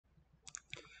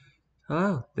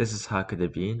Hello, this is Haku the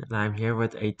Bean, and I'm here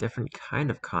with a different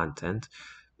kind of content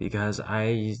because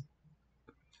I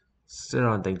still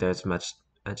don't think there's much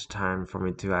time for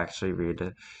me to actually read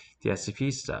the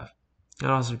SCP stuff. And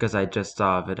also because I just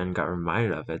saw of it and got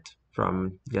reminded of it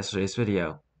from yesterday's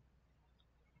video,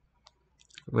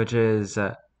 which is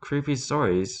creepy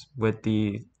stories with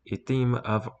the theme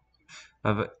of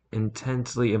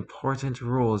intensely important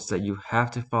rules that you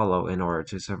have to follow in order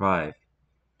to survive.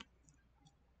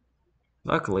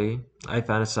 Luckily, I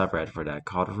found a subreddit for that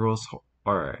called Rules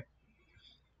Horror.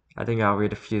 I think I'll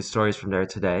read a few stories from there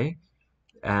today,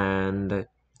 and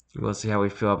we'll see how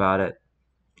we feel about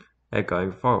it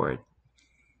going forward.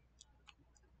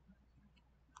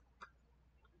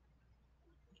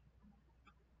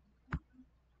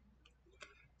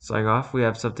 Starting off, we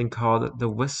have something called the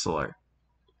Whistler.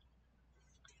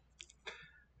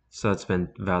 So it's been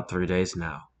about 3 days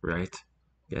now, right?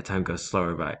 Yeah, time goes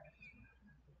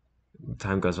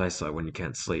by slow when you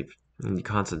can't sleep. And the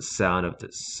constant sound of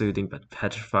the soothing but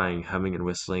petrifying humming and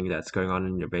whistling that's going on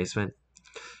in your basement.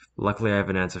 Luckily, I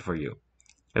have an answer for you.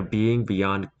 A being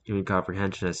beyond human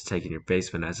comprehension has taken your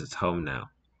basement as its home now.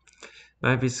 It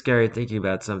might be scary thinking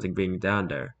about something being down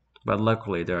there, but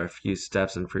luckily there are a few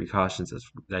steps and precautions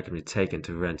that can be taken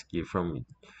to prevent you from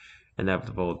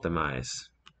inevitable demise.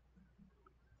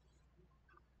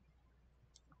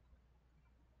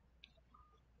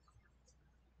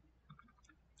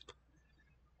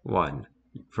 1.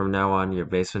 From now on, your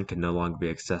basement can no longer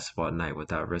be accessible at night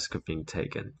without risk of being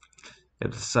taken.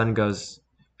 If the sun's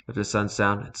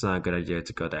down, it's not a good idea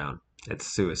to go down. It's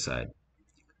suicide.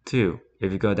 2.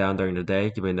 If you go down during the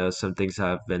day, you may notice some things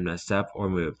have been messed up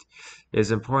or moved. It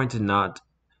is important to not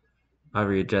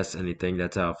readjust anything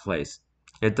that's out of place.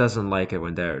 It doesn't like it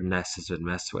when their nest has been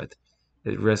messed with.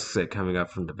 It risks it coming up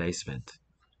from the basement.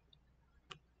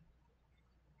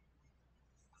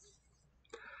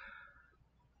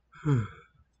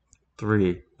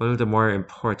 3. One of the more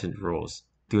important rules.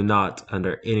 Do not,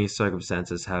 under any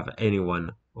circumstances, have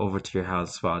anyone over to your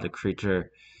house while the creature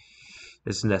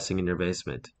is nesting in your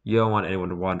basement. You don't want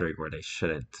anyone wandering where they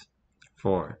shouldn't.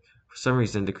 4. For some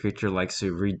reason, the creature likes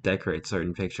to redecorate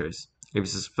certain pictures. If you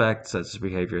suspect such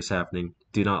behavior is happening,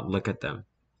 do not look at them.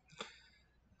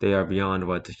 They are beyond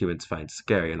what humans find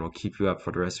scary and will keep you up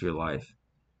for the rest of your life.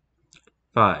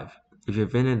 5. If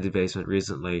you've been in the basement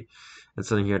recently and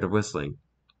suddenly hear the whistling,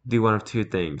 do one of two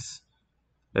things.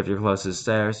 If you're close to the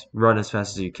stairs, run as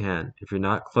fast as you can. If you're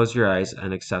not, close your eyes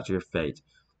and accept your fate.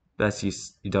 Best you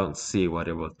don't see what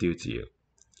it will do to you.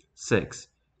 6.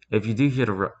 If you do hear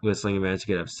the whistling and manage to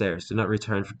get upstairs, do not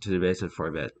return to the basement for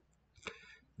a bit.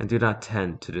 And do not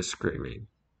tend to the screaming.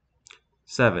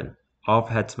 7. All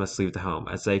pets must leave the home,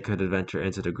 as they could adventure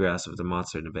into the grasp of the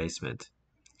monster in the basement.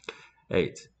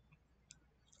 8.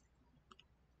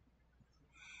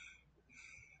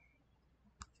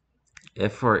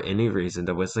 If for any reason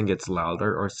the whistling gets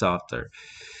louder or softer,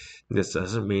 this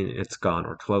doesn't mean it's gone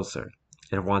or closer.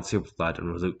 It wants your blood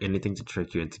and will do anything to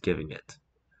trick you into giving it.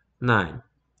 9.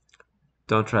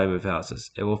 Don't try to move houses.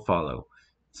 It will follow.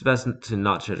 It's best to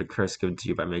not share the curse given to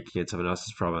you by making it someone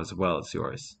else's problem as well as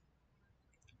yours.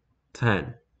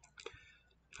 10.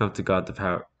 Hope to God the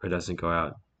power doesn't go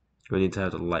out. We need to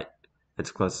have the light.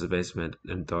 It's close to the basement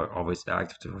and door always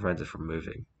active to prevent it from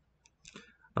moving.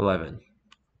 11.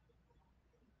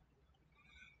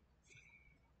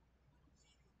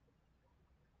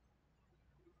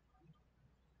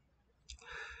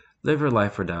 Live your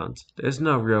life or don't. There's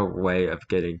no real way of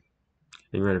getting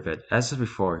rid of it. As said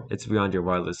before, it's beyond your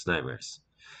wildest nightmares.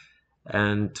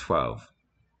 And 12.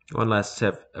 One last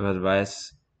tip of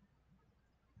advice.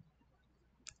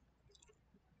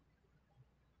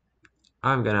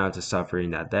 I'm gonna have to stop reading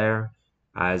that there,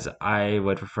 as I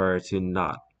would prefer to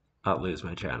not lose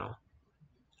my channel.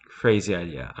 Crazy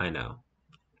idea, I know.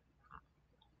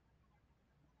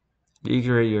 You can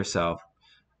read it yourself.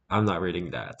 I'm not reading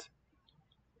that.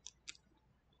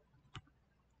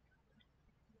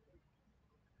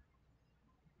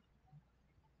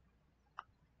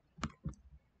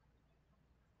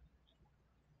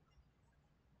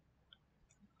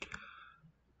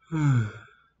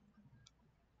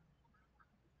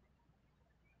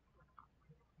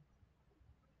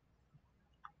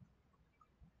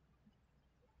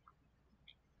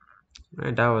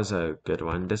 Right, that was a good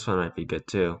one. This one might be good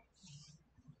too.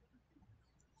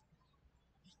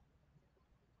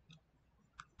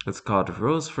 It's called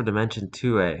Rules for Dimension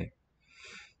 2A.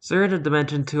 So you're in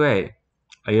Dimension 2A.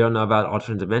 You don't know about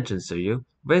alternate dimensions, do you?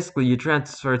 Basically, you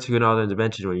transfer to another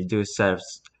dimension when you do a set of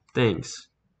things.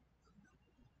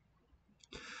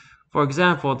 For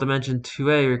example, Dimension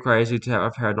 2A requires you to have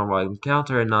a paranormal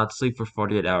encounter and not sleep for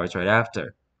 48 hours right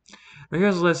after. Now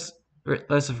here's a list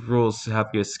of rules to help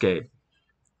you escape.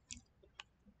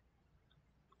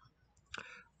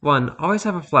 1. Always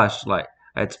have a flashlight.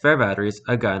 Add spare batteries,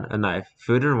 a gun, a knife,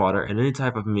 food and water, and any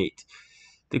type of meat.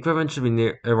 The equipment should be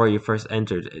near where you first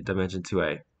entered Dimension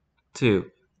 2A.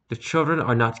 2. The children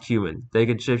are not human. They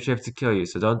can shapeshift to kill you,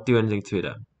 so don't do anything to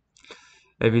them.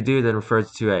 If you do, then refer to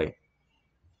 2A.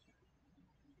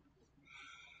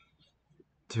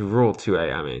 To Rule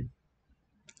 2A, I mean.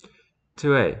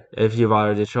 2A. If you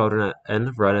bother the children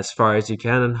and run as far as you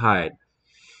can and hide.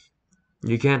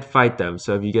 You can't fight them,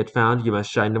 so if you get found, you must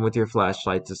shine them with your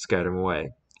flashlight to scare them away.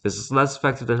 This is less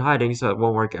effective than hiding, so it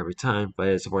won't work every time, but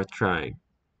it's worth trying.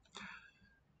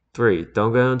 3.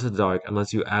 Don't go into the dark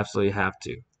unless you absolutely have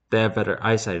to. They have better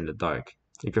eyesight in the dark.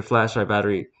 If your flashlight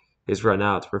battery is run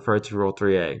out, refer to Rule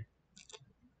 3A.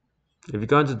 If you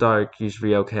go into the dark, you should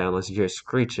be okay unless you hear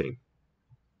screeching.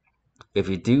 If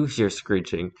you do hear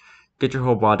screeching, get your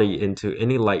whole body into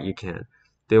any light you can.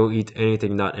 They will eat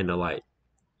anything not in the light.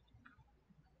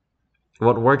 It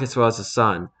won't work as well as the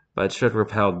sun, but it should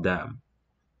repel them.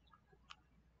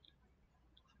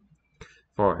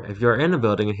 4. If you are in a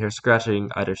building and hear scratching,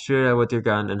 either shoot it with your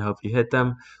gun and hope you hit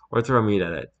them, or throw meat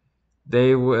at it.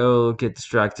 They will get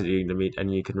distracted eating the meat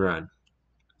and you can run.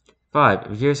 5.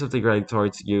 If you hear something running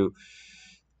towards you,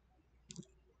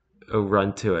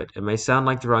 run to it. It may sound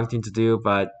like the wrong thing to do,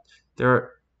 but they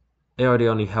are the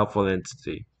only helpful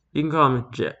entity. You can call him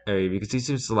Jerry because he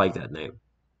seems to like that name.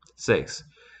 6.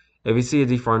 If you see a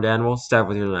deformed animal, stab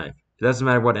with your knife. It doesn't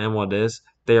matter what animal it is,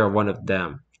 they are one of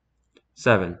them.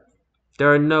 7.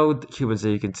 There are no humans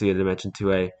that you can see in Dimension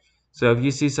 2A, so if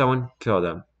you see someone, kill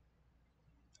them.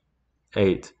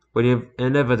 8. When you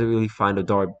inevitably find a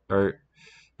door or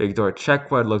big door, check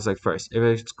what it looks like first. If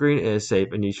it's green, it is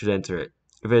safe and you should enter it.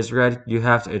 If it's red, you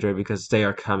have to enter it because they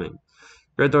are coming.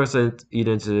 Red doors lead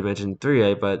into Dimension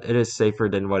 3A, but it is safer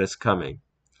than what is coming.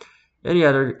 Any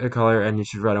other color and you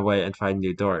should run away and find a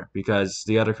new door, because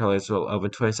the other colors will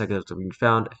open 20 seconds after being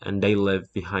found, and they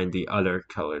live behind the other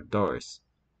colored doors.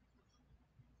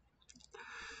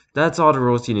 That's all the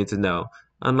rules you need to know,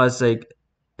 unless they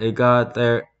got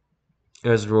there.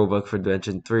 There's a rulebook for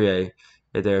Dimension 3A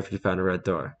there if you found a red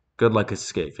door. Good luck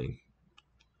escaping.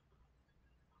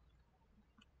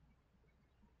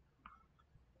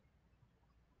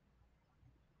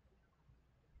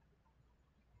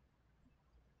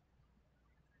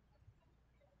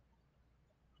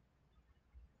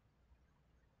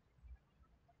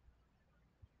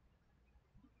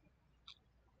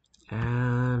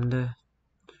 And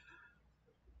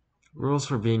rules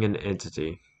for being an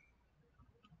entity.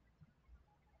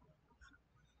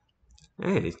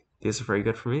 Hey, these are very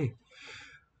good for me.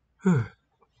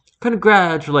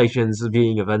 Congratulations,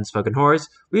 being of unspoken horse.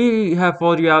 We have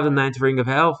pulled you out of the ninth ring of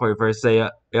hell for your first day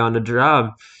on the job.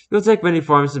 You'll take many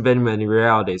forms and bend many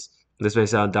realities. This may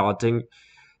sound daunting,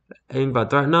 but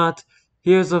threat not.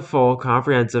 Here's a full,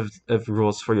 comprehensive of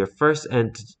rules for your first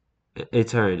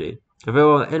eternity.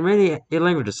 Available in many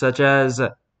languages, such as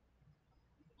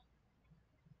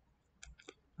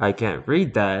I can't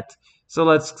read that, so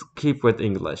let's keep with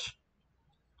English.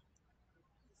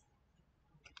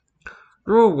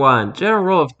 Rule 1. General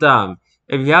rule of thumb.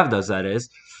 If you have those, that is.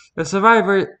 The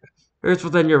survivors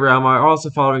within your realm are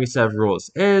also following a set of rules.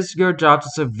 It is your job to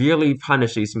severely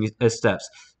punish these missteps.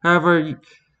 However,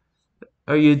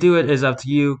 you do it is up to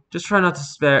you. Just try not to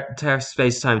tear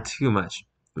space-time too much.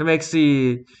 It makes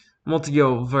the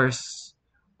multiverse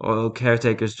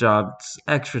caretaker's job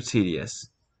extra tedious.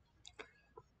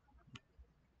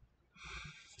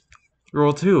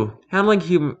 Rule 2. Handling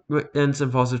humans'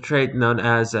 impulsive trait known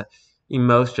as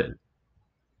emotion.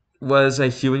 Was a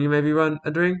human you may be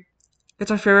wondering? It's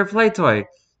our favorite play toy.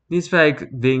 These vague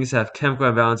beings have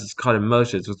chemical imbalances called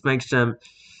emotions, which makes them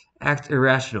act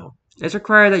irrational. It's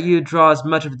required that you draw as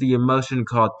much of the emotion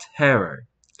called terror.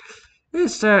 It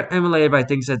is emulated by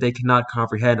things that they cannot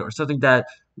comprehend or something that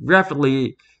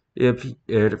rapidly is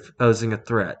posing a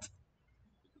threat.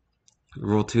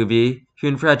 Rule 2B.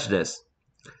 Human prejudice.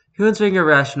 Humans being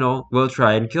irrational will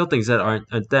try and kill things that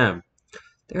aren't them.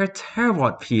 They are terrible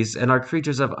at peace and are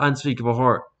creatures of unspeakable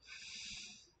horror.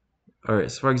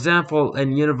 For example,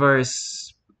 in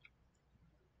universe,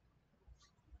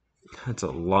 that's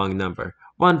a long number,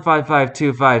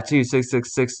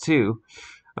 15525266662,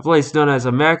 a place known as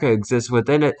America exists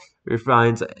within it,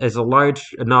 refines as a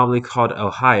large anomaly called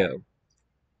Ohio.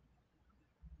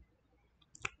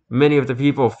 Many of the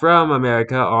people from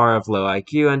America are of low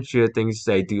IQ and shoot things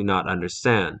they do not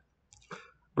understand.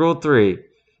 Rule 3.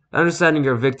 Understanding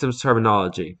your victim's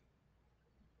terminology.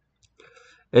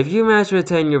 If you manage to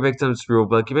attain your victim's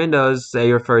rulebook, you may notice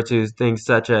they refer to things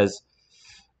such as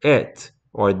it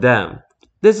or them.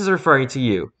 This is referring to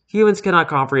you. Humans cannot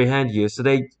comprehend you, so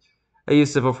they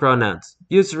use simple pronouns.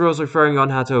 Use the rules referring on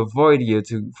how to avoid you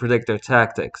to predict their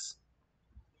tactics.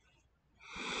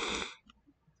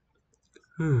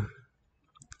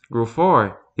 Rule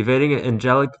 4. Evading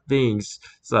angelic beings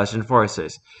slash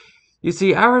enforcers. You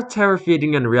see, our terror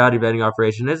feeding and reality bending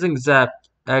operation isn't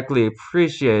exactly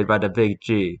appreciated by the big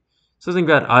G. Something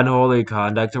about unholy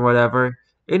conduct or whatever.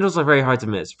 Angels are very hard to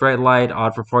miss. Bright light,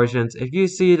 odd proportions. If you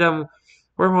see them,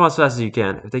 worm home as fast as you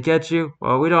can. If they catch you,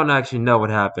 well, we don't actually know what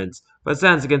happens, but it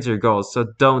stands against your goals, so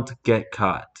don't get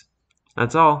caught.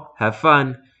 That's all. Have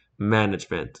fun.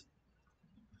 Management.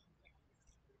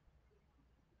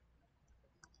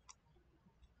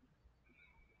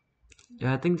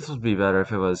 Yeah, I think this would be better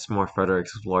if it was more further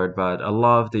explored, but a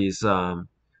lot of these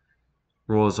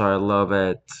rules are a little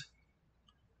bit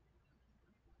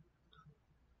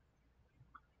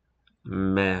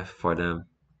meh for them.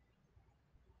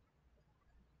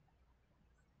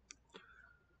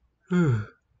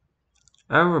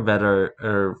 I remember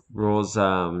better rules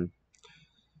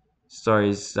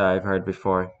stories that I've heard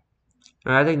before.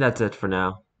 I think that's it for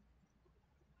now.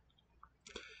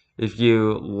 If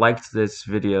you liked this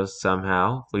video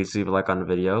somehow, please leave a like on the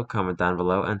video, comment down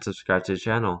below, and subscribe to the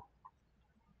channel.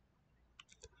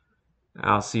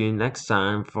 I'll see you next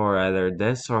time for either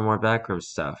this or more backroom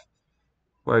stuff,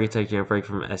 where you're taking a break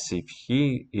from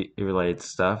SCP related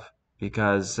stuff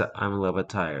because I'm a little bit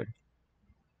tired.